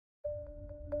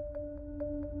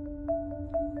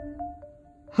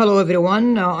Hello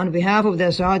everyone. On behalf of the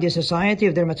Saudi Society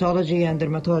of Dermatology and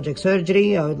Dermatologic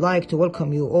Surgery, I would like to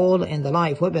welcome you all in the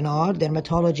live webinar,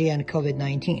 Dermatology and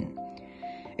COVID-19.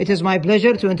 It is my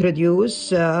pleasure to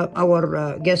introduce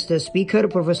our guest speaker,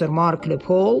 Professor Mark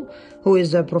Lebwohl, who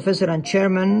is a professor and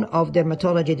chairman of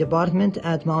Dermatology Department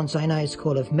at Mount Sinai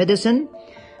School of Medicine.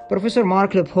 Professor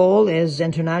Mark Lebwohl is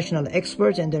international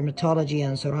expert in dermatology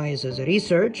and psoriasis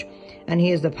research, and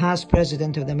he is the past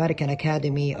president of the American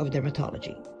Academy of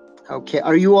Dermatology. Okay,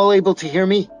 are you all able to hear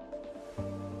me?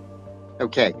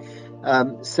 Okay, a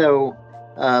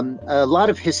lot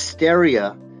of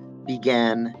hysteria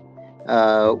began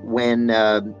when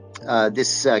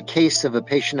this case of a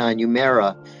patient on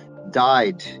Humira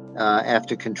died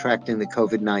after contracting the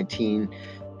COVID-19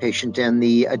 patient, and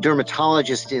the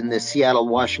dermatologist in the Seattle,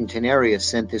 Washington area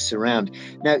sent this around.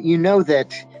 Now, you know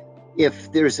that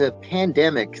if there's a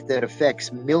pandemic that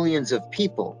affects millions of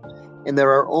people, and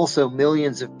there are also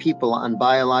millions of people on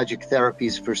biologic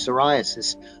therapies for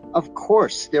psoriasis, of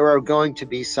course, there are going to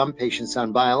be some patients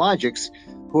on biologics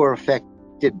who are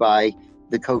affected by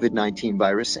the COVID-19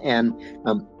 virus. And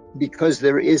because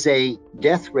there is a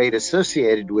death rate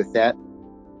associated with that,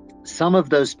 some of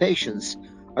those patients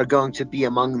are going to be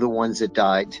among the ones that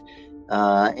died.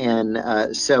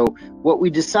 So what we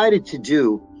decided to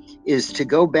do is to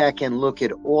go back and look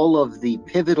at all of the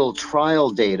pivotal trial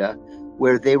data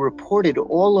where they reported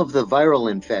all of the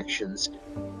viral infections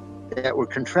that were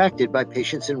contracted by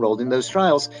patients enrolled in those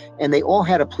trials, and they all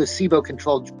had a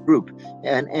placebo-controlled group.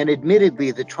 And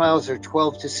admittedly, the trials are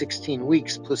 12 to 16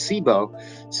 weeks placebo,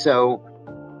 so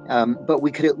but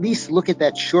we could at least look at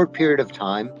that short period of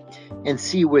time and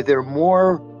see were there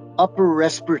more upper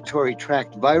respiratory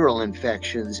tract viral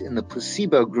infections in the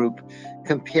placebo group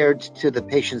compared to the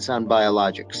patients on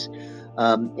biologics.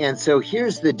 And so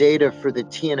here's the data for the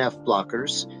TNF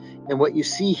blockers. And what you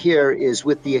see here is,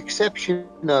 with the exception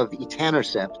of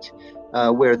etanercept,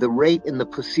 where the rate in the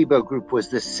placebo group was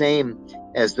the same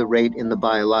as the rate in the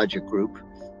biologic group,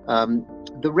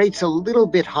 the rate's a little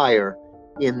bit higher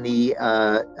in the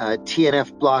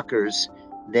TNF blockers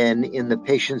than in the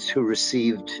patients who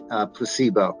received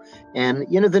placebo. And,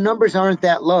 the numbers aren't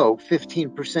that low.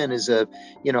 15% is a,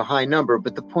 high number,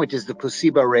 but the point is the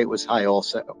placebo rate was high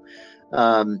also.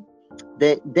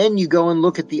 Then you go and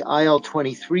look at the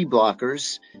IL-23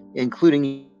 blockers,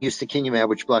 including ustekinumab,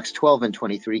 which blocks 12 and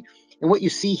 23. And what you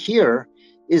see here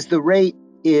is the rate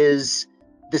is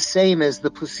the same as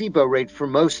the placebo rate for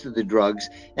most of the drugs.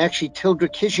 Actually,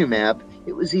 tildrakizumab,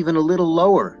 it was even a little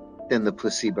lower than the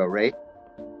placebo rate.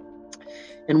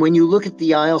 And when you look at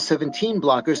the IL-17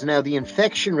 blockers, now the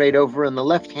infection rate over on the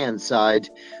left-hand side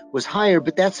was higher,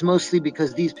 but that's mostly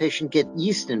because these patients get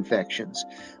yeast infections.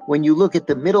 When you look at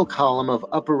the middle column of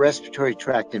upper respiratory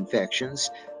tract infections,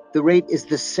 the rate is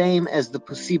the same as the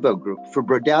placebo group. For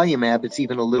brodalumab, it's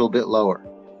even a little bit lower.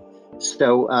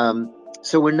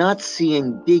 So we're not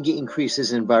seeing big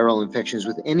increases in viral infections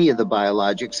with any of the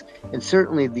biologics, and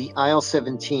certainly the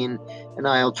IL-17 and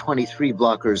IL-23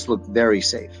 blockers look very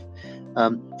safe.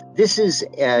 This is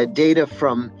data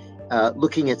from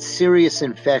looking at serious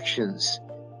infections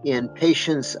in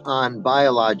patients on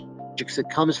biologics. It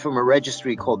comes from a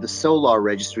registry called the SOLAR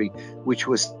registry, which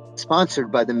was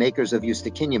sponsored by the makers of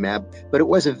ustekinumab, but it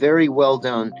was a very well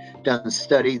done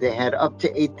study. They had up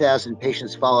to 8,000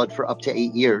 patients followed for up to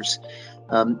 8 years.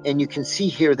 And you can see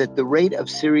here that the rate of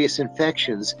serious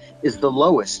infections is the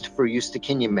lowest for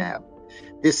ustekinumab.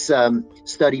 This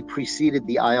study preceded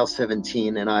the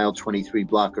IL-17 and IL-23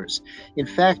 blockers. In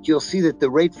fact, you'll see that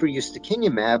the rate for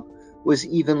ustekinumab was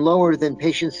even lower than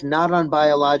patients not on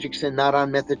biologics and not on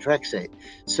methotrexate.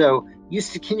 So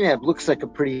ustekinumab looks like a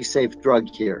pretty safe drug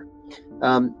here.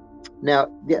 Now,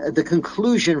 the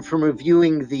conclusion from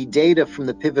reviewing the data from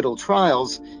the pivotal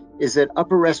trials is that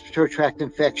upper respiratory tract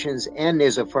infections and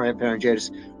nasopharyngitis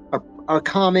are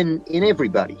common in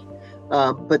everybody,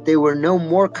 but they were no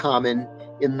more common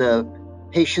in the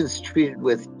patients treated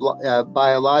with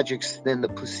biologics than the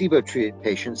placebo-treated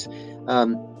patients.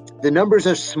 The numbers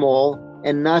are small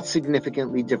and not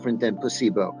significantly different than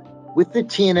placebo. With the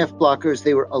TNF blockers,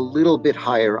 they were a little bit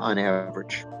higher on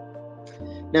average.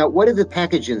 Now, what do the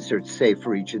package inserts say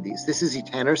for each of these? This is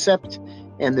etanercept,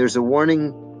 and there's a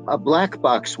warning, a black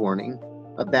box warning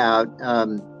about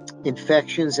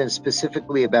infections, and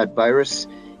specifically about virus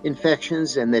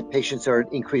infections, and that patients are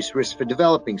at increased risk for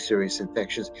developing serious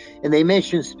infections. And they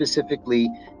mention specifically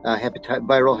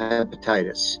viral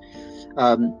hepatitis.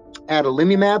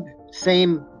 Adalimumab,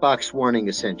 same box warning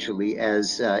essentially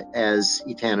as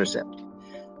etanercept.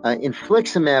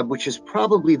 Infliximab, which is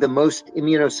probably the most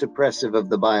immunosuppressive of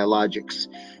the biologics.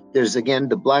 There's again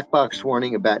the black box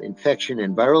warning about infection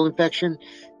and viral infection,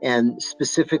 and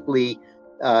specifically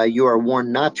you are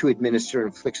warned not to administer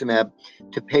infliximab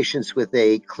to patients with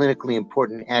a clinically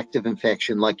important active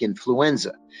infection like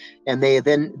influenza. And they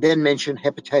then mention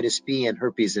hepatitis B and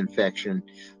herpes infection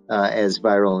as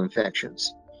viral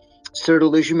infections.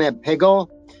 Certolizumab pegol,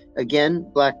 again,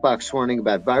 black box warning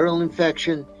about viral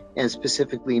infection, and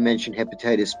specifically mention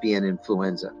hepatitis B and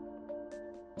influenza.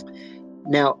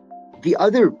 Now, the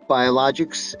other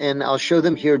biologics, and I'll show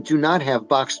them here, do not have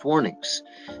boxed warnings.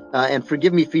 And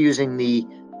forgive me for using the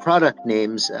product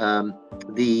names.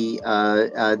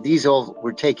 These all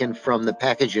were taken from the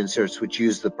package inserts, which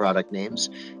use the product names.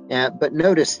 But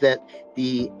notice that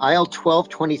the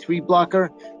IL-12/23 blocker,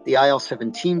 the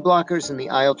IL-17 blockers, and the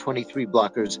IL-23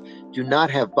 blockers do not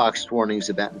have boxed warnings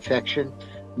about infection,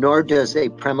 nor does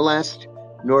apremilast,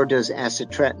 nor does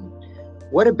acitretin.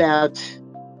 What about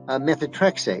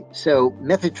methotrexate? So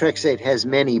methotrexate has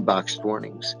many boxed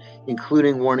warnings,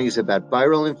 including warnings about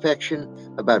viral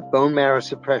infection, about bone marrow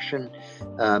suppression,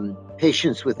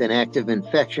 patients with an active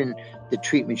infection, the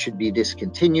treatment should be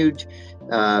discontinued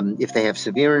if they have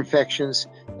severe infections,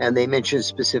 and they mention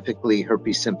specifically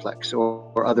herpes simplex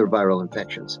or other viral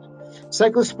infections.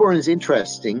 Cyclosporin is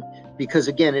interesting because,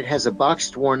 again, it has a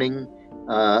boxed warning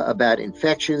about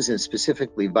infections and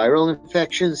specifically viral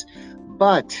infections,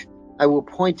 but I will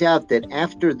point out that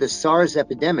after the SARS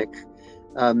epidemic,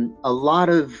 a lot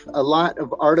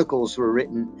of articles were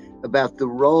written about the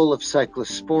role of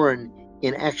cyclosporin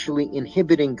in actually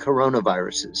inhibiting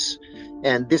coronaviruses.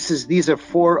 And these are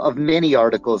 4 of many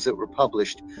articles that were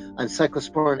published on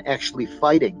cyclosporin actually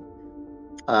fighting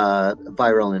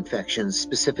viral infections,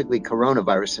 specifically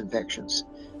coronavirus infections.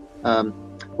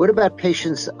 What about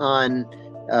patients on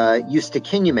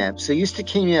ustekinumab? So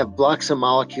ustekinumab blocks a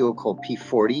molecule called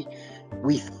P40.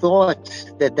 We thought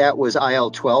that was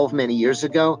IL-12 many years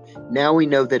ago. Now we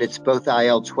know that it's both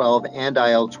IL-12 and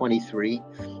IL-23.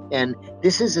 And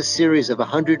this is a series of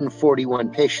 141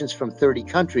 patients from 30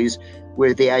 countries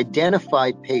where they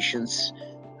identified patients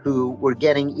who were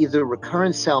getting either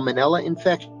recurrent salmonella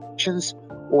infections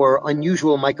or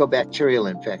unusual mycobacterial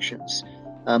infections.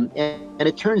 And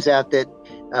it turns out that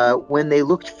when they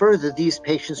looked further, these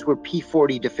patients were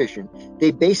P40 deficient.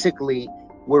 They basically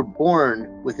were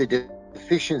born with a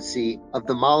deficiency of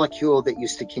the molecule that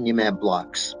ustekinumab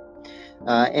blocks.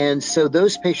 And so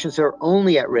those patients are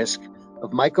only at risk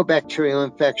of mycobacterial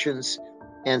infections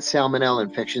and salmonella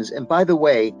infections. And by the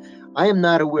way, I am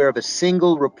not aware of a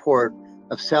single report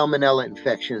of salmonella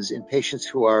infections in patients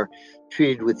who are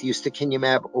treated with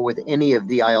ustekinumab or with any of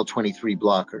the IL-23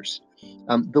 blockers.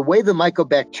 The way the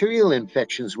mycobacterial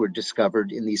infections were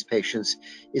discovered in these patients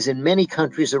is in many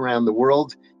countries around the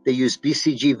world, they use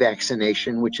BCG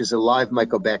vaccination, which is a live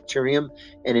mycobacterium,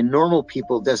 and in normal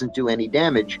people doesn't do any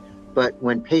damage. But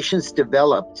when patients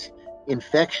developed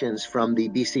infections from the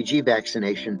BCG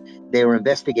vaccination, they were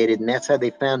investigated, and that's how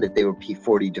they found that they were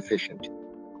P40 deficient.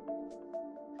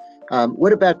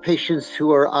 What about patients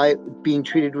who are being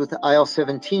treated with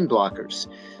IL-17 blockers?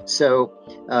 So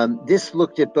this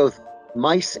looked at both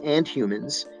mice and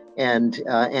humans, and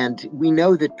we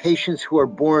know that patients who are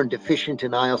born deficient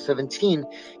in IL-17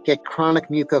 get chronic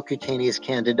mucocutaneous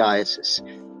candidiasis.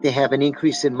 They have an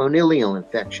increase in monilial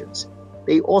infections.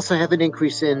 They also have an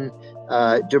increase in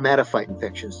dermatophyte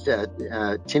infections,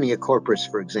 tinea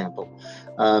corporis, for example.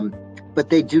 But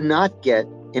they do not get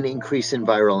an increase in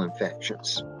viral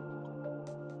infections.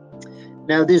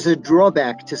 Now, there's a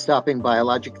drawback to stopping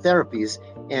biologic therapies,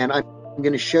 and I'm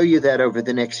going to show you that over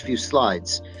the next few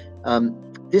slides.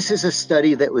 This is a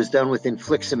study that was done with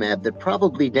infliximab that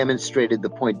probably demonstrated the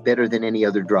point better than any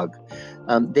other drug.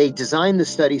 They designed the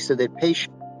study so that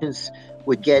patients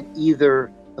would get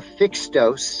either a fixed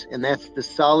dose, and that's the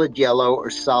solid yellow or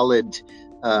solid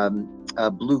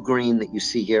blue-green that you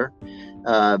see here,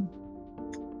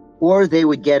 or they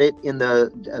would get it in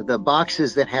the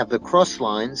boxes that have the cross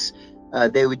lines.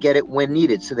 They would get it when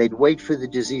needed. So they'd wait for the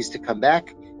disease to come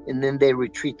back, and then they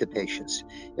retreat the patients.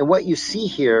 And what you see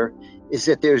here is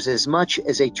that there's as much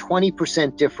as a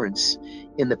 20% difference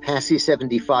in the PASI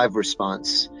 75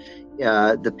 response.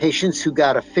 The patients who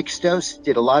got a fixed dose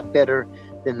did a lot better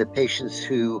than the patients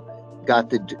who got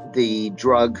the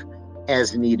drug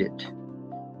as needed.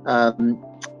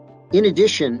 In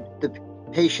addition, the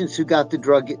patients who got the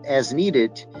drug as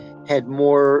needed had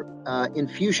more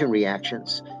infusion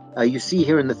reactions. You see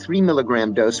here in the 3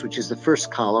 milligram dose, which is the first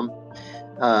column,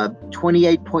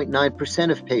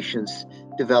 28.9% of patients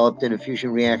developed an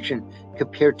infusion reaction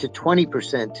compared to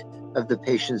 20% of the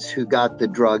patients who got the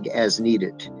drug as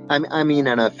needed. I mean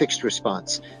on a fixed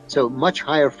response. So much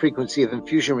higher frequency of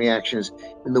infusion reactions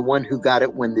in the one who got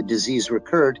it when the disease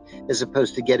recurred, as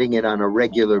opposed to getting it on a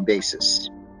regular basis.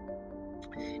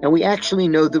 And we actually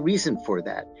know the reason for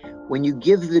that. When you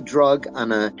give the drug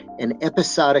on an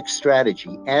episodic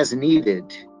strategy as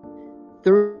needed,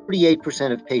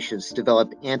 38% of patients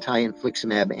developed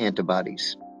anti-infliximab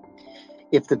antibodies.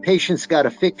 If the patients got a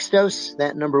fixed dose,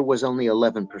 that number was only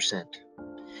 11%.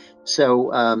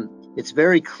 So it's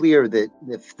very clear that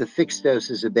the fixed dose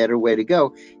is a better way to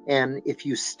go. And if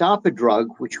you stop a drug,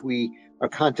 which we are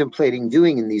contemplating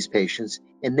doing in these patients,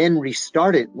 and then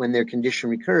restart it when their condition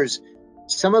recurs,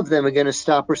 some of them are going to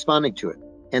stop responding to it,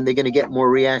 and they're going to get more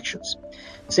reactions.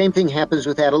 Same thing happens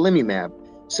with adalimumab.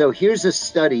 So here's a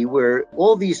study where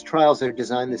all these trials are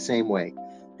designed the same way.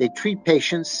 They treat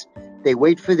patients, they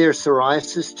wait for their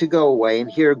psoriasis to go away, and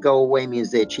here go away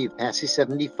means they achieve PASI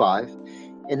 75,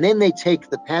 and then they take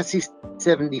the PASI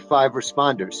 75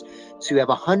 responders. So you have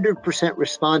 100%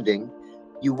 responding,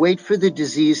 you wait for the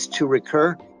disease to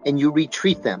recur, and you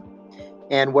retreat them.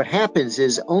 And what happens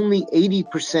is only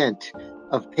 80%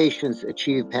 of patients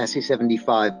achieve PASI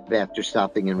 75 after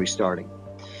stopping and restarting.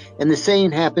 And the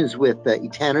same happens with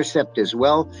etanercept as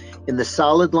well. In the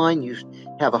solid line, you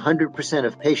have 100%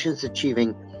 of patients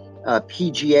achieving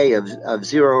PGA of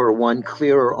 0 or 1,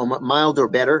 clear or mild or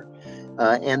better.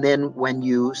 And then when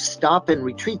you stop and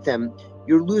retreat them,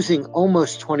 you're losing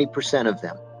almost 20% of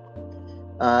them.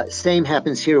 Same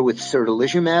happens here with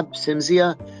certolizumab,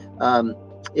 Cimzia.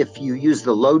 If you use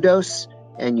the low dose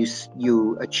and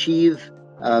you achieve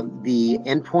the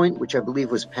endpoint, which I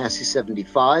believe was PASI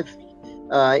 75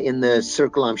 in the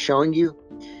circle I'm showing you,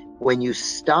 when you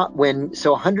stop,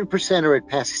 so 100% are at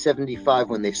PASI 75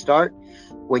 when they start.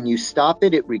 When you stop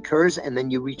it, it recurs, and then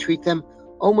you retreat them.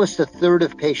 Almost a third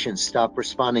of patients stop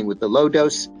responding with the low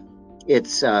dose.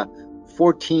 It's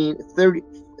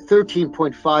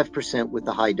 13.5% with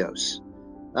the high dose.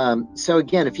 So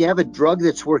again, if you have a drug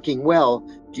that's working well,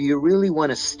 do you really want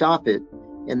to stop it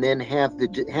and then have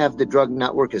the drug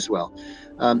not work as well?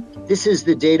 This is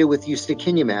the data with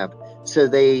ustekinumab. So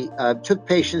they took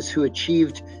patients who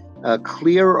achieved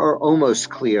clear or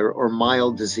almost clear or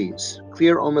mild disease,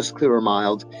 clear, almost clear, or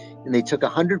mild, and they took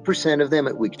 100% of them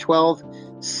at week 12,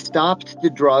 stopped the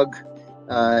drug,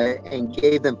 and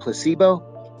gave them placebo,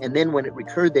 and then when it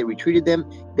recurred, they retreated them.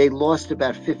 They lost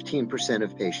about 15%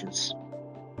 of patients.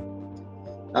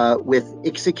 With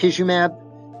ixekizumab,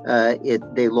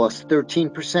 they lost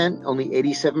 13%, only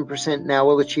 87% now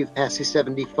will achieve PASI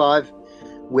 75.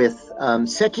 With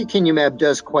secukinumab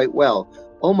does quite well,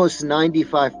 almost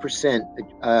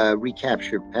 95%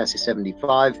 recapture PASI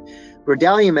 75.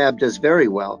 Brodalumab does very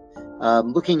well.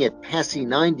 Looking at PASI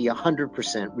 90,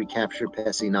 100% recapture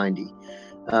PASI 90.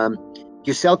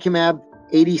 Guselkumab,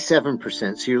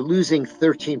 87%, so you're losing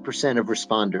 13% of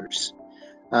responders.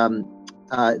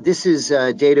 This is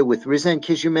data with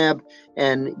risankizumab,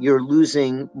 and you're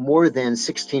losing more than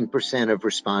 16% of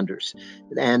responders.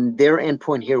 And their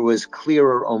endpoint here was clear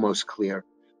or almost clear.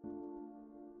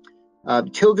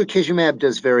 Tilgakizumab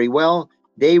does very well.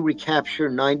 They recapture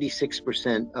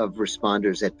 96% of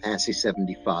responders at PASI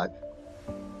 75.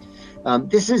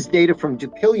 This is data from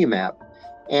dupilumab,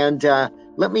 and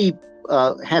let me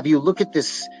have you look at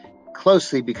this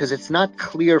closely because it's not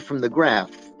clear from the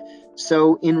graph.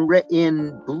 So in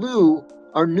blue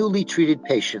are newly treated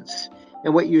patients,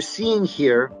 and what you're seeing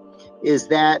here is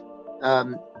that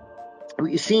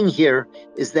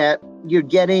you're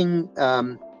getting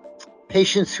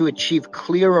patients who achieve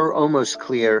clear or almost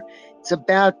clear. It's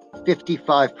about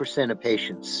 55% of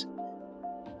patients.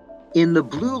 In the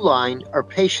blue line are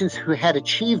patients who had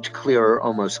achieved clear or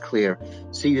almost clear.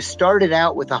 So you started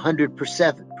out with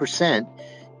 100%.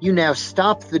 You now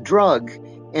stop the drug,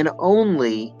 and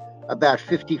only about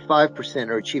 55%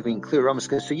 are achieving clear or almost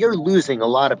clear. So you're losing a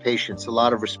lot of patients, a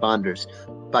lot of responders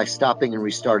by stopping and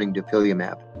restarting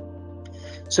dupilumab.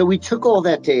 So we took all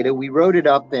that data, we wrote it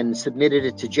up and submitted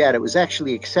it to JET. It was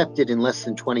actually accepted in less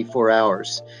than 24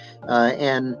 hours.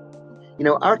 And you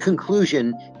know, our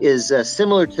conclusion is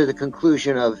similar to the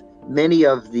conclusion of many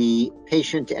of the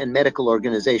patient and medical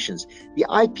organizations. The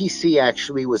IPC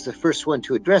actually was the first one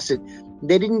to address it.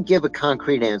 They didn't give a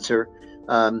concrete answer.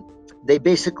 They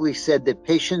basically said that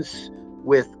patients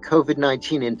with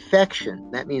COVID-19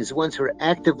 infection, that means ones who are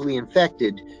actively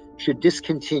infected, should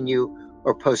discontinue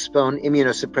or postpone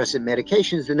immunosuppressant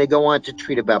medications, and they go on to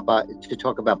talk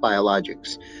about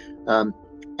biologics.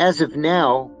 As of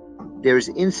now, there's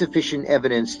insufficient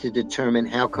evidence to determine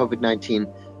how COVID-19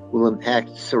 will impact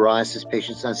psoriasis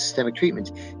patients on systemic treatment.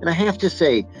 And I have to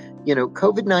say,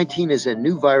 COVID-19 is a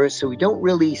new virus, so we don't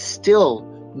really still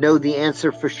know the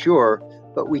answer for sure,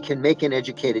 but we can make an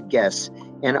educated guess.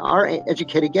 And our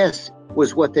educated guess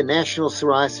was what the National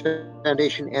Psoriasis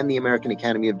Foundation and the American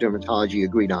Academy of Dermatology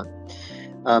agreed on.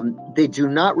 They do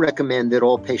not recommend that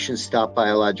all patients stop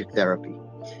biologic therapy.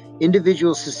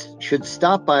 Individuals should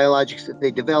stop biologics if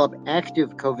they develop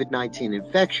active COVID-19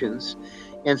 infections,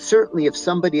 and certainly if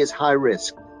somebody is high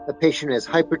risk, a patient who has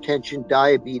hypertension,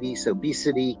 diabetes,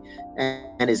 obesity,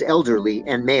 and is elderly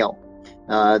and male,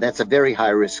 that's a very high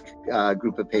risk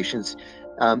group of patients,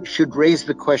 should raise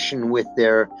the question with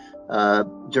their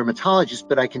dermatologist.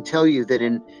 But I can tell you that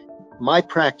in my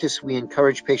practice, we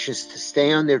encourage patients to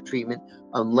stay on their treatment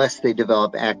unless they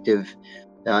develop active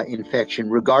infection,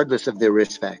 regardless of their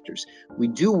risk factors. We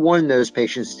do warn those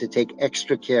patients to take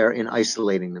extra care in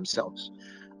isolating themselves.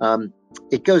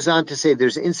 It goes on to say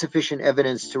there's insufficient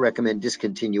evidence to recommend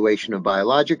discontinuation of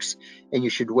biologics, and you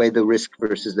should weigh the risk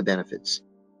versus the benefits.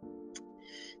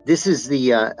 This is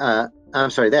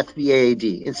that's the AAD,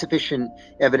 insufficient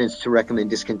evidence to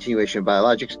recommend discontinuation of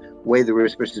biologics, weigh the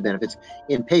risk versus benefits.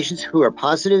 In patients who are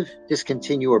positive,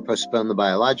 discontinue or postpone the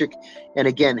biologic, and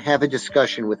again, have a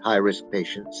discussion with high-risk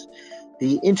patients.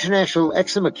 The International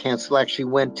Eczema Council actually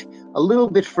went a little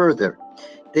bit further.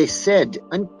 They said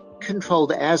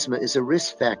uncontrolled asthma is a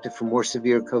risk factor for more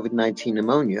severe COVID-19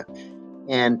 pneumonia,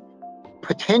 and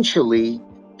potentially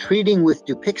treating with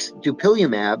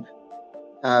dupilumab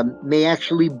may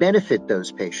actually benefit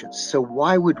those patients. So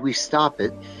why would we stop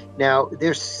it? Now,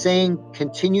 they're saying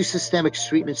continue systemic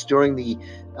treatments during the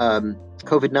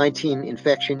COVID-19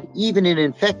 infection, even in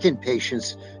infected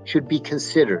patients, should be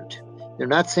considered. They're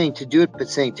not saying to do it, but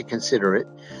saying to consider it.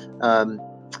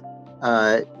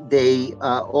 They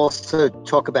also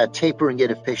talk about tapering it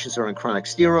if patients are on chronic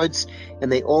steroids,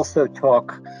 and they also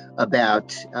talk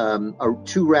about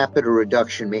too rapid a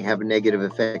reduction may have a negative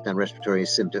effect on respiratory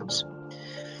symptoms.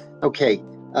 Okay,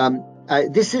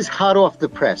 this is hot off the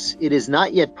press. It is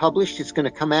not yet published. It's going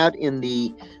to come out in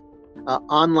the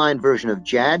online version of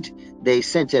JAD. They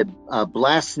sent a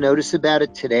blast notice about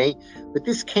it today, but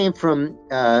this came from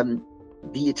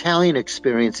the Italian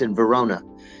experience in Verona.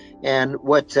 And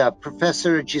what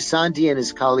Professor Gisandi and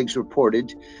his colleagues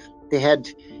reported, they had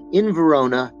in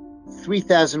Verona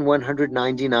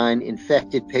 3,199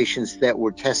 infected patients that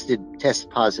were test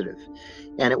positive,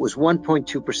 and it was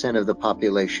 1.2% of the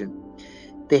population.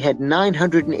 They had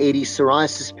 980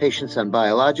 psoriasis patients on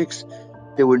biologics.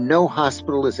 There were no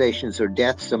hospitalizations or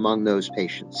deaths among those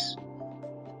patients.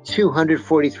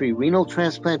 243 renal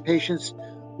transplant patients.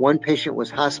 One patient was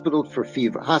hospitalized for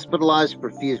fever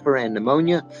and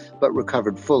pneumonia, but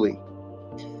recovered fully.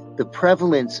 The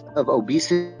prevalence of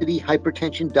obesity,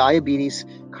 hypertension, diabetes,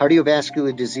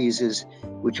 cardiovascular diseases,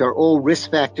 which are all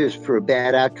risk factors for a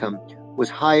bad outcome, was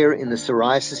higher in the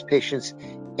psoriasis patients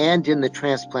and in the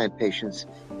transplant patients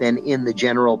than in the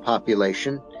general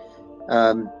population.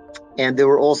 And they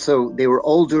were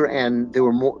older, and they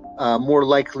were more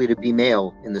likely to be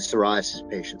male in the psoriasis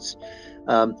patients.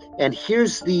 And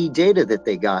here's the data that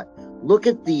they got. Look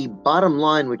at the bottom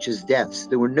line, which is deaths.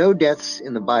 There were no deaths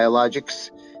in the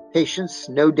biologics patients,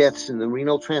 no deaths in the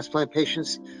renal transplant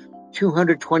patients.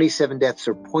 227 deaths,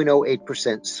 or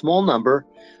 0.08%, small number,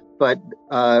 but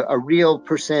a real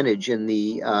percentage in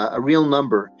the a real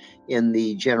number in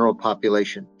the general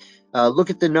population. Look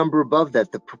at the number above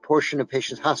that, the proportion of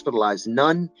patients hospitalized.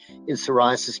 None in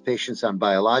psoriasis patients on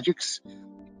biologics,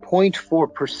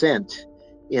 0.4%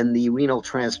 in the renal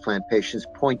transplant patients,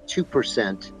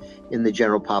 0.2% in the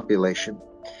general population.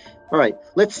 All right,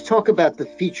 let's talk about the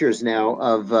features now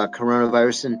of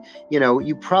coronavirus. And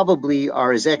you probably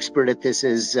are as expert at this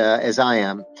as I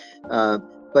am.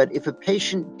 But if a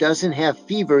patient doesn't have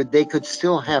fever, they could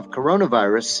still have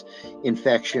coronavirus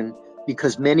infection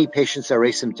because many patients are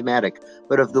asymptomatic.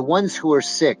 But of the ones who are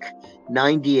sick,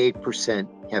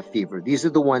 98% have fever. These are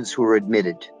the ones who are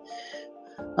admitted.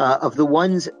 Of the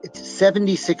ones,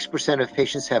 76% of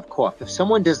patients have cough. If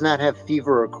someone does not have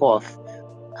fever or cough,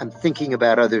 I'm thinking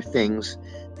about other things.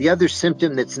 The other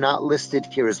symptom that's not listed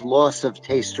here is loss of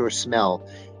taste or smell.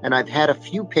 And I've had a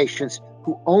few patients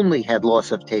who only had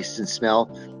loss of taste and smell,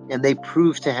 and they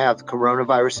proved to have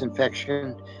coronavirus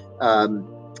infection. And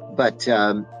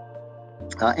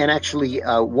actually,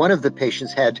 one of the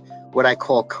patients had what I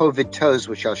call COVID toes,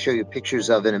 which I'll show you pictures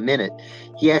of in a minute.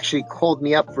 He actually called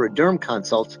me up for a derm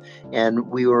consult, and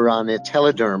we were on a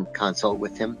telederm consult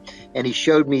with him, and he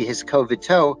showed me his COVID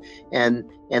toe and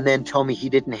then told me he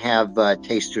didn't have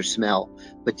taste or smell,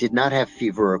 but did not have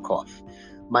fever or cough.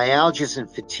 Myalgias and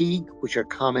fatigue, which are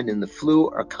common in the flu,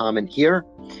 are common here.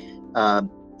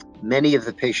 Many of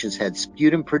the patients had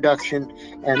sputum production,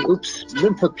 and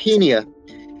lymphopenia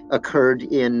occurred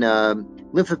in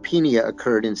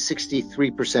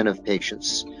 63% of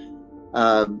patients.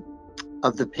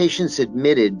 Of the patients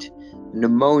admitted,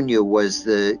 pneumonia was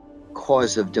the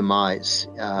cause of demise,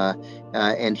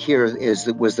 and here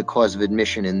was the cause of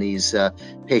admission in these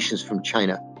patients from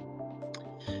China.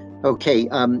 Okay,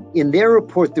 in their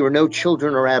report, there were no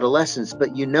children or adolescents,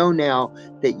 but you know now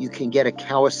that you can get a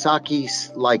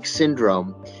Kawasaki-like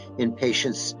syndrome in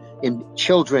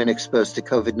children exposed to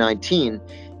COVID-19,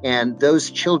 and those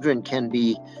children can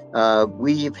be,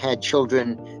 we've had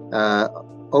children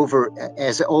over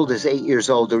as old as 8 years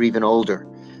old or even older,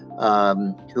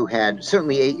 who had,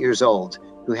 certainly 8 years old,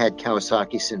 who had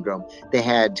Kawasaki syndrome. They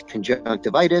had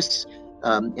conjunctivitis,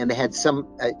 and they had some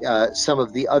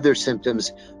of the other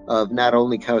symptoms of not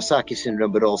only Kawasaki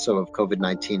syndrome, but also of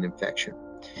COVID-19 infection.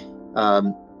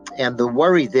 And the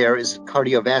worry there is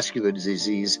cardiovascular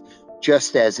disease,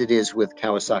 just as it is with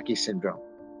Kawasaki syndrome.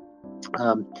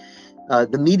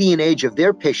 The median age of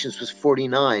their patients was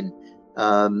 49.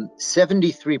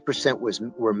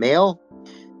 73% were male.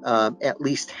 At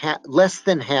least less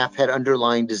than half had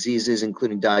underlying diseases,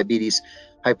 including diabetes,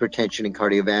 hypertension, and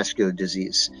cardiovascular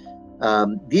disease.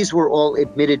 These were all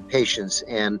admitted patients,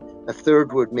 and a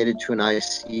third were admitted to an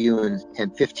ICU,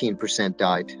 and 15%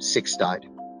 died. 6 died.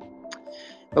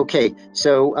 Okay,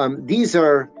 so these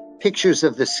are pictures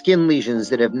of the skin lesions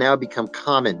that have now become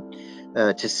common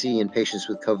to see in patients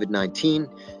with COVID-19.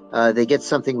 They get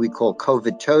something we call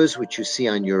COVID toes, which you see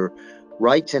on your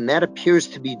right, and that appears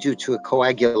to be due to a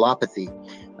coagulopathy,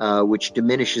 which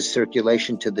diminishes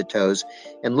circulation to the toes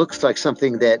and looks like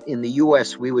something that in the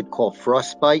US we would call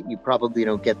frostbite. You probably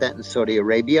don't get that in Saudi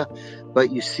Arabia,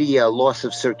 but you see a loss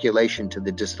of circulation to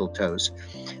the distal toes.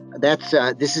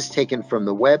 This is taken from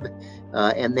the web,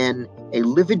 and then a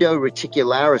livido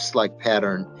reticularis-like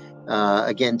pattern,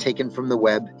 again taken from the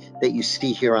web, that you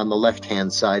see here on the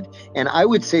left-hand side. And I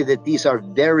would say that these are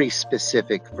very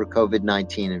specific for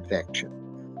COVID-19 infection.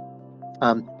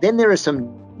 Then there are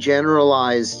some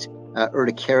generalized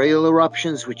urticarial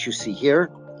eruptions, which you see here,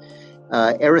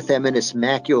 erythematous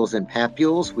macules and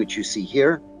papules, which you see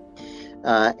here,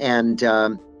 and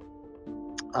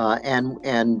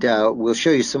we'll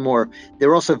show you some more. There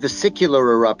are also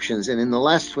vesicular eruptions, and in the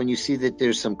last one you see that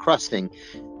there's some crusting.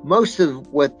 Most of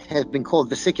what have been called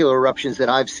vesicular eruptions that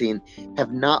I've seen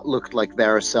have not looked like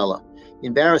varicella.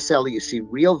 In varicella, you see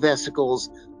real vesicles,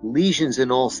 lesions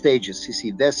in all stages. You see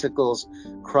vesicles,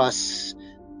 crusts,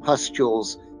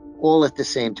 pustules, all at the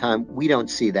same time. We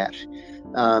don't see that.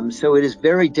 So it is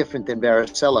very different than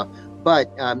varicella,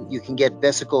 but you can get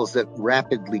vesicles that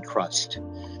rapidly crust.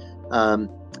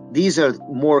 These are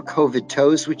more COVID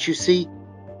toes, which you see,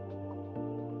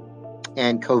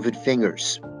 and COVID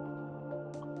fingers.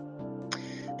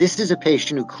 This is a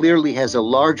patient who clearly has a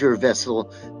larger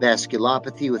vessel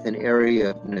vasculopathy with an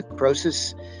area of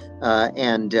necrosis.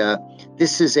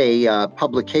 This is a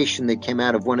publication that came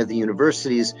out of one of the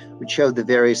universities which showed the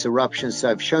various eruptions.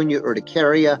 So I've shown you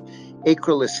urticaria,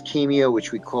 acral ischemia,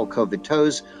 which we call COVID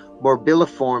toes,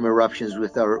 morbilliform eruptions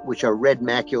which are red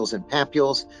macules and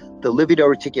papules. The livido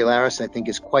reticularis, I think,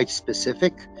 is quite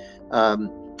specific.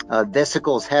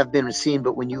 Vesicles have been seen,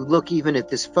 but when you look even at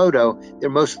this photo, they're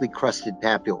mostly crusted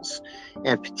papules.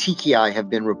 And petechiae have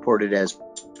been reported as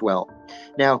well.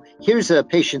 Now, here's a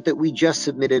patient that we just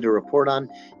submitted a report on.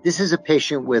 This is a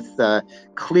patient with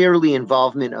clearly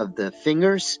involvement of the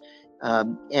fingers,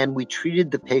 and we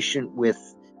treated the patient with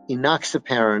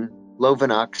enoxaparin,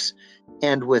 Lovenox,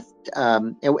 and with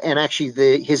and actually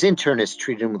his internist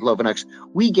treated him with Lovenox.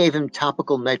 We gave him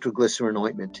topical nitroglycerin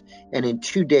ointment, and in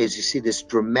 2 days you see this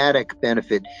dramatic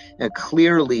benefit and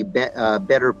clearly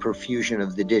better perfusion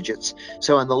of the digits.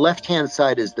 So on the left-hand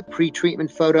side is the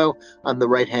pre-treatment photo, on the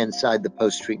right-hand side the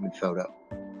post-treatment photo.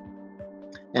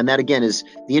 And that again is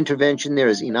the intervention. There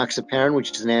is enoxaparin, which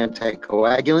is an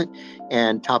anticoagulant,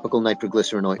 and topical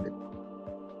nitroglycerin ointment.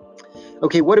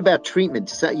 Okay, what about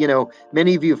treatment? So, you know,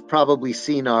 many of you have probably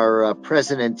seen our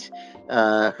president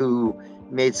who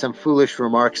made some foolish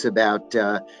remarks about,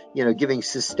 you know, giving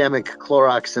systemic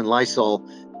Clorox and Lysol,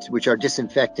 which are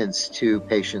disinfectants, to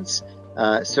patients.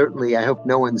 Certainly, I hope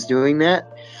no one's doing that.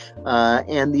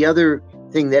 And the other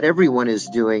thing that everyone is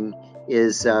doing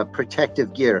is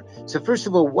protective gear. So first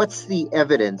of all, what's the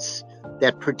evidence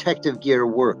that protective gear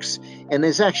works? And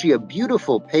there's actually a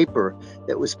beautiful paper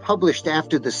that was published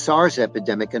after the SARS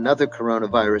epidemic, another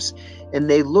coronavirus, and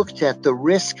they looked at the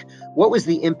risk, what was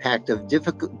the impact of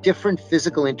different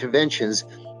physical interventions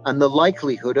on the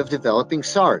likelihood of developing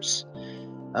SARS.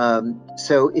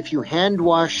 So if you hand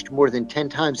washed more than 10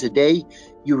 times a day,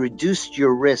 you reduced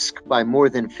your risk by more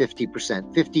than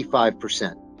 50%,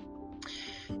 55%.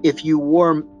 If you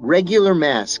wore regular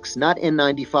masks, not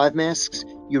N95 masks,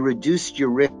 you reduced your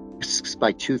risks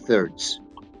by 2/3.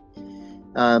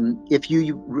 If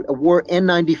you wore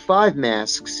N95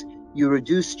 masks, you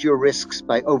reduced your risks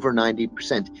by over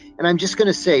 90%. And I'm just going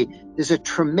to say, there's a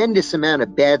tremendous amount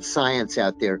of bad science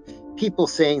out there. People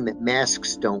saying that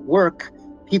masks don't work,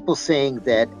 people saying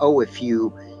that, oh, if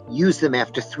you use them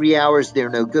after 3 hours, they're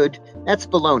no good. That's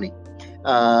baloney.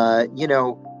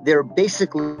 They're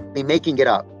basically making it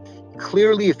up.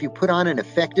 Clearly, if you put on an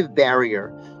effective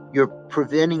barrier, you're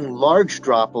preventing large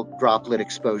droplet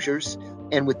exposures.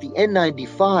 And with the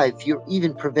N95, you're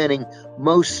even preventing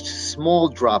most small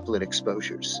droplet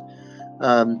exposures.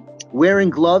 Wearing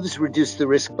gloves reduced the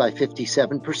risk by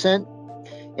 57%,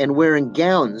 and wearing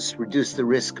gowns reduced the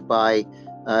risk by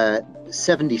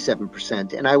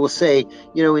 77%. And I will say,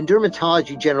 in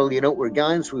dermatology, generally, you don't wear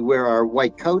gowns, we wear our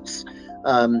white coats.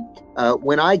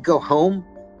 When I go home,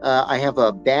 I have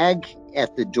a bag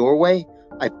at the doorway.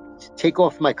 I take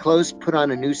off my clothes, put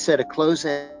on a new set of clothes,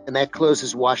 and that clothes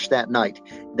is washed that night.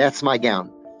 That's my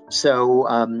gown. So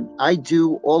I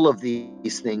do all of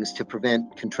these things to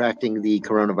prevent contracting the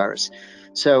coronavirus.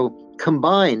 So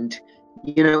combined,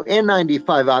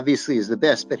 N95 obviously is the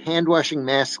best, but hand washing,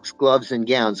 masks, gloves, and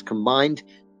gowns combined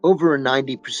over a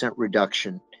 90%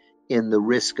 reduction in the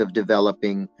risk of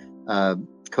developing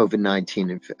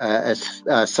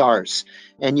COVID-19, SARS.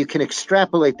 And you can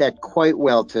extrapolate that quite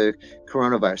well to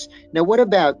coronavirus. Now, what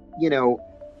about,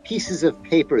 pieces of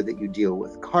paper that you deal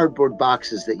with, cardboard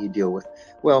boxes that you deal with?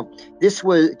 Well, this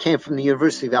came from the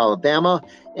University of Alabama,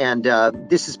 and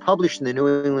this is published in the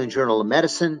New England Journal of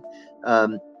Medicine.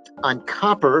 On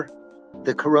copper,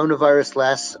 the coronavirus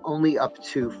lasts only up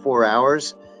to 4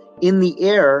 hours. In the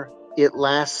air, it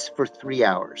lasts for 3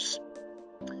 hours.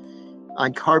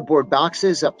 On cardboard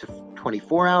boxes, up to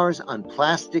 24 hours. On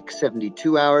plastic,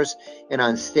 72 hours. And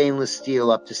on stainless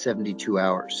steel, up to 72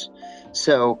 hours.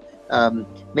 So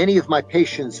many of my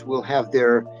patients will have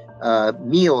their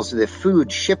meals, their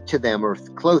food shipped to them, or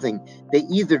clothing. They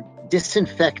either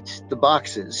disinfect the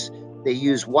boxes, they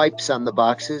use wipes on the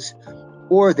boxes,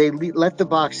 or they let the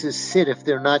boxes sit, if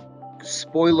they're not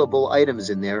spoilable items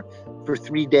in there, for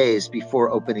 3 days before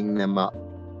opening them up.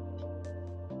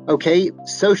 Okay,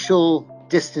 social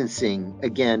distancing,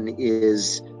 again,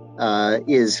 is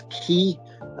key,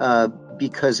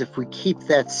 because if we keep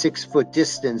that 6-foot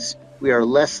distance, we are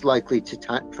less likely to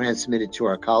transmit it to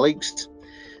our colleagues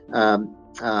and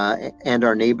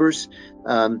our neighbors.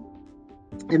 And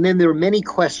then there are many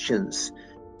questions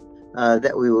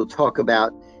that we will talk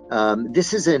about.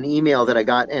 This is an email that I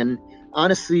got, and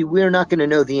honestly, we're not going to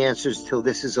know the answers till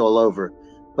this is all over.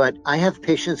 But I have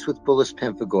patients with bullous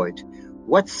pemphigoid.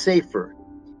 What's safer,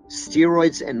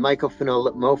 steroids and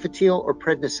mycophenolate mofetil or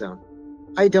prednisone?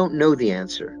 I don't know the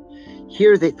answer.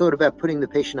 Here they thought about putting the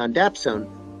patient on dapsone.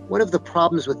 One of the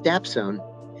problems with dapsone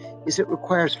is it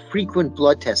requires frequent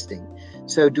blood testing.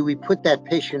 So do we put that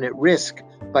patient at risk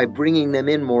by bringing them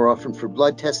in more often for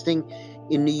blood testing?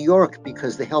 In New York,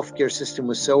 because the healthcare system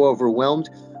was so overwhelmed,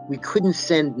 we couldn't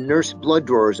send blood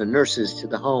drawers and nurses to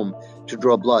the home to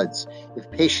draw bloods. If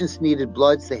patients needed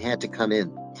bloods, they had to come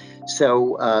in.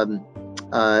 So,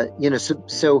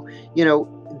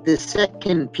 the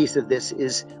second piece of this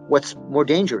is what's more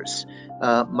dangerous,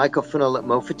 mycophenolate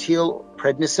mofetil,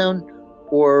 prednisone,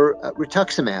 or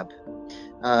rituximab.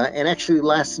 And actually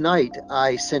last night,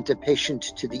 I sent a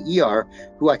patient to the ER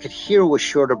who I could hear was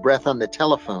short of breath on the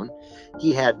telephone.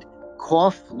 He had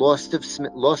cough, loss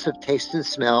of taste and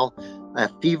smell, a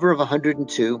fever of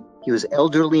 102. He was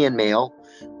elderly and male.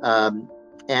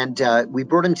 And we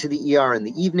brought him to the ER in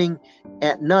the evening.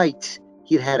 At night,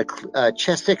 he'd had a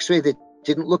chest x-ray that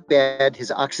didn't look bad.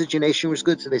 His oxygenation was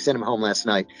good, so they sent him home last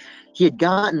night. He had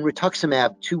gotten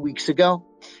rituximab 2 weeks ago,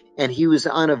 and he was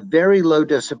on a very low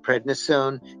dose of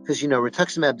prednisone because,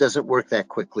 rituximab doesn't work that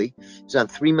quickly. He's on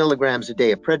 3 milligrams a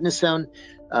day of prednisone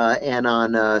and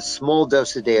on a small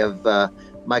dose a day of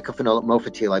mycophenolate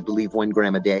mofetil, I believe 1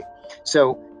 gram a day.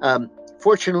 So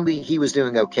fortunately, he was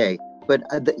doing okay. But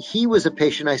he was a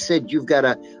patient, I said, you've got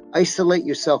to isolate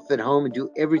yourself at home and do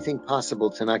everything possible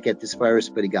to not get this virus,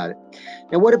 but he got it.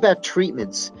 Now, what about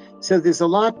treatments? So there's a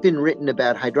lot been written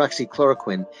about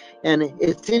hydroxychloroquine, and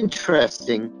it's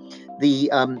interesting.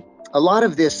 A lot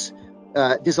of this,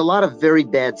 there's a lot of very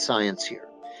bad science here.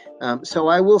 So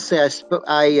I will say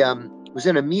I was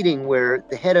in a meeting where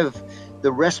the head of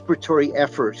the respiratory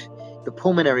effort, the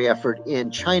pulmonary effort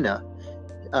in China,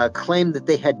 claimed that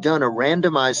they had done a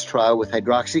randomized trial with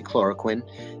hydroxychloroquine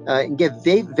and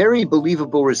gave very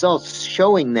believable results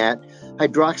showing that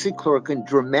hydroxychloroquine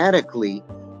dramatically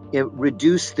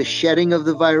reduced the shedding of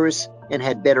the virus and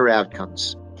had better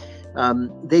outcomes.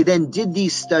 They then did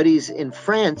these studies in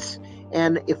France,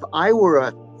 and if I were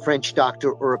a French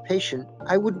doctor or a patient,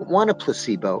 I wouldn't want a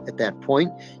placebo at that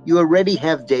point. You already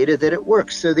have data that it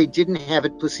works, so they didn't have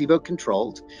it placebo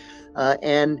controlled.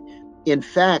 And in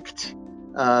fact,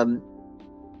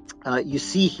 you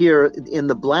see here in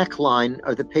the black line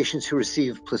are the patients who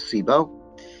received placebo,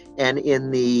 and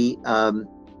in the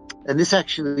and this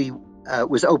actually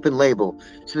was open label,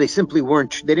 so they simply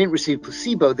they didn't receive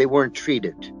placebo, they weren't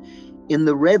treated. In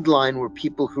the red line were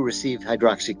people who received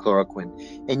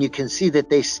hydroxychloroquine, and you can see that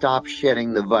they stopped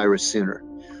shedding the virus sooner.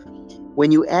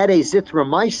 When you add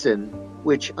azithromycin,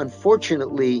 which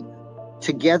unfortunately,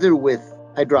 together with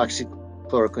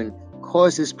hydroxychloroquine,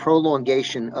 causes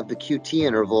prolongation of the QT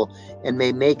interval and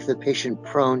may make the patient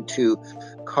prone to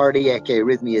cardiac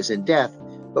arrhythmias and death.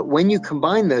 But when you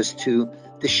combine those two,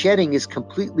 the shedding is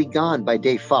completely gone by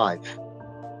day 5.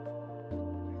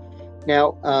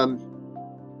 Now,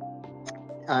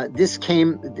 this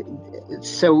came,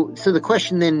 so the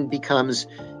question then becomes,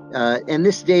 and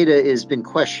this data has been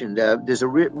questioned. There's a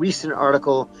recent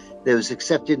article that was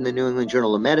accepted in the New England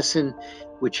Journal of Medicine,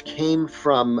 which came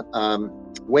from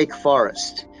Wake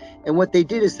Forest. And what they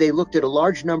did is they looked at a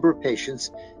large number of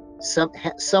patients, some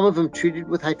of them treated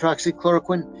with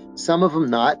hydroxychloroquine, some of them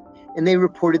not, and they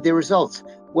reported their results.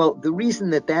 Well, the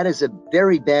reason that is a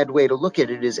very bad way to look at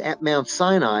it is at Mount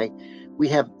Sinai, we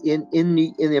have in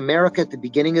America at the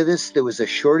beginning of this, there was a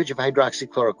shortage of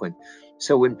hydroxychloroquine.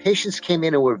 So when patients came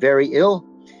in and were very ill,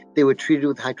 they were treated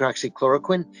with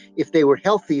hydroxychloroquine. If they were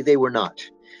healthy, they were not.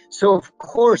 So of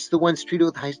course, the ones treated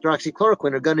with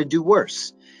hydroxychloroquine are going to do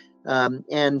worse.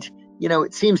 And you know,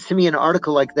 it seems to me an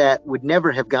article like that would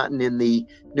never have gotten in the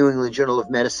New England Journal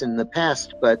of Medicine in the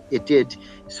past, but it did.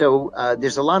 So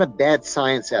there's a lot of bad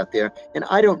science out there. And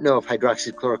I don't know if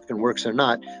hydroxychloroquine works or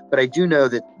not, but I do know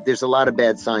that there's a lot of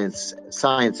bad science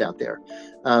out there.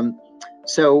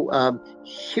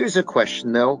 Here's a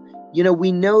question, though. You know,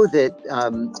 we know that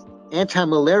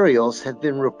antimalarials have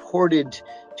been reported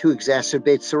to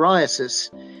exacerbate psoriasis.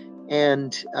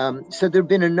 And so there have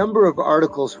been a number of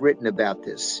articles written about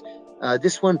this.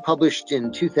 This one published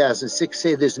in 2006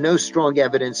 say there's no strong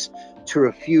evidence to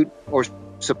refute or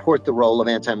support the role of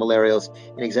antimalarials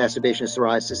in exacerbation of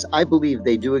psoriasis. I believe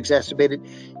they do exacerbate it.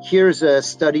 Here's a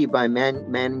study by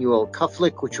Manuel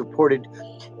Kuflick, which reported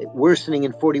worsening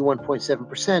in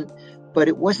 41.7%, but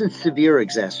it wasn't severe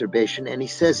exacerbation, and he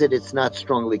says that it's not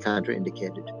strongly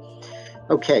contraindicated.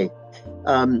 Okay.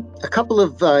 A couple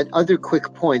of other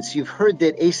quick points. You've heard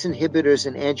that ACE inhibitors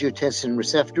and angiotensin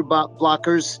receptor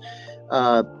blockers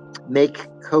make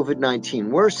COVID-19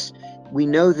 worse. We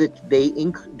know that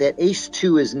that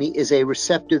ACE2 is a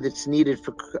receptor that's needed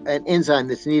for an enzyme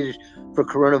that's needed for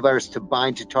coronavirus to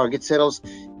bind to target cells,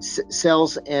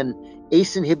 and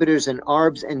ACE inhibitors and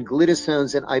ARBs and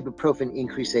glitazones and ibuprofen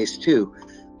increase ACE2.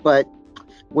 But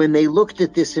when they looked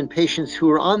at this in patients who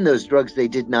were on those drugs, they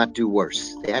did not do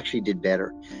worse. They actually did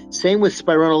better. Same with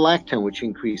spironolactone, which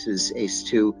increases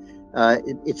ACE2.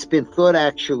 It's been thought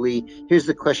actually, here's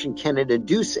the question, can it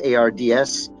induce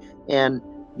ARDS? And,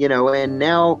 you know, and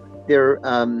now they're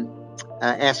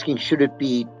asking, should it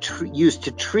be used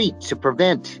to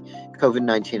prevent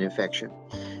COVID-19 infection?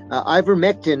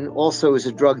 Ivermectin also is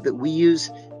a drug that we use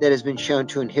that has been shown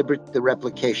to inhibit the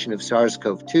replication of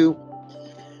SARS-CoV-2.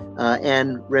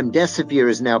 And remdesivir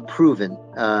is now proven.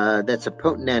 That's a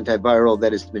potent antiviral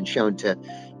that has been shown to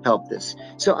help this.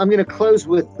 So I'm going to close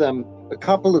with a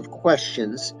couple of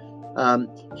questions.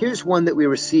 Here's one that we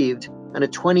received on a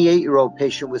 28-year-old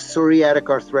patient with psoriatic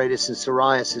arthritis and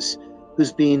psoriasis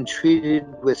who's being treated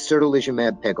with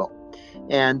certolizumab pegol.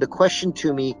 And the question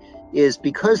to me is,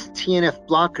 because TNF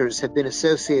blockers have been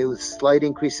associated with slight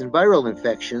increase in viral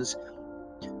infections,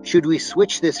 should we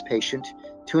switch this patient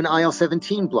to an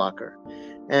IL-17 blocker?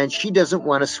 And she doesn't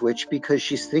want to switch because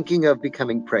she's thinking of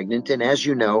becoming pregnant. And as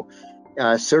you know,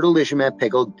 certolizumab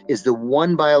pegol is the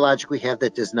one biologic we have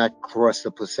that does not cross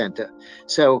the placenta.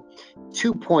 So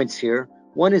 2 points here.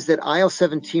 One is that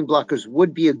IL-17 blockers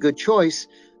would be a good choice,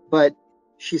 but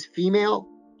she's female,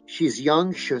 she's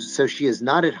young, so she is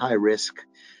not at high risk.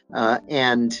 So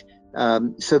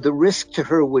the risk to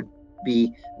her would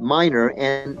be minor,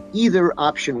 and either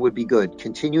option would be good,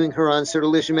 continuing her on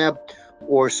certolizumab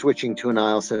or switching to an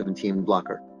IL-17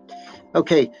 blocker.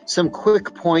 Okay, some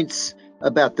quick points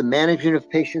about the management of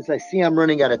patients. I see I'm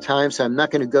running out of time, so I'm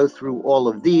not going to go through all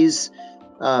of these.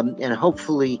 and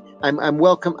hopefully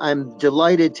I'm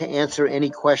delighted to answer any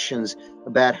questions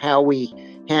about how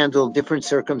we handle different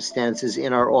circumstances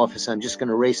in our office. I'm just going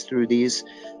to race through these,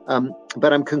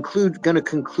 but I'm going to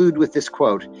conclude with this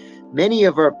quote. Many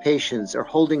of our patients are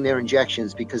holding their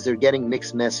injections because they're getting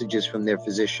mixed messages from their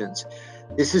physicians.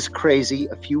 This is crazy.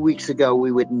 A few weeks ago, we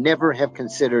would never have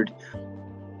considered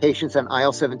patients on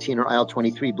IL-17 or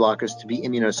IL-23 blockers to be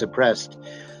immunosuppressed.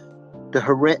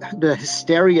 The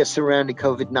hysteria surrounding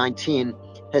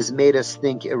COVID-19 has made us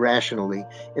think irrationally.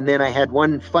 And then I had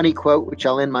one funny quote, which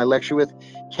I'll end my lecture with.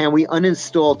 Can we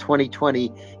uninstall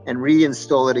 2020 and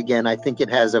reinstall it again? I think it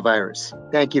has a virus.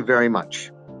 Thank you very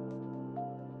much.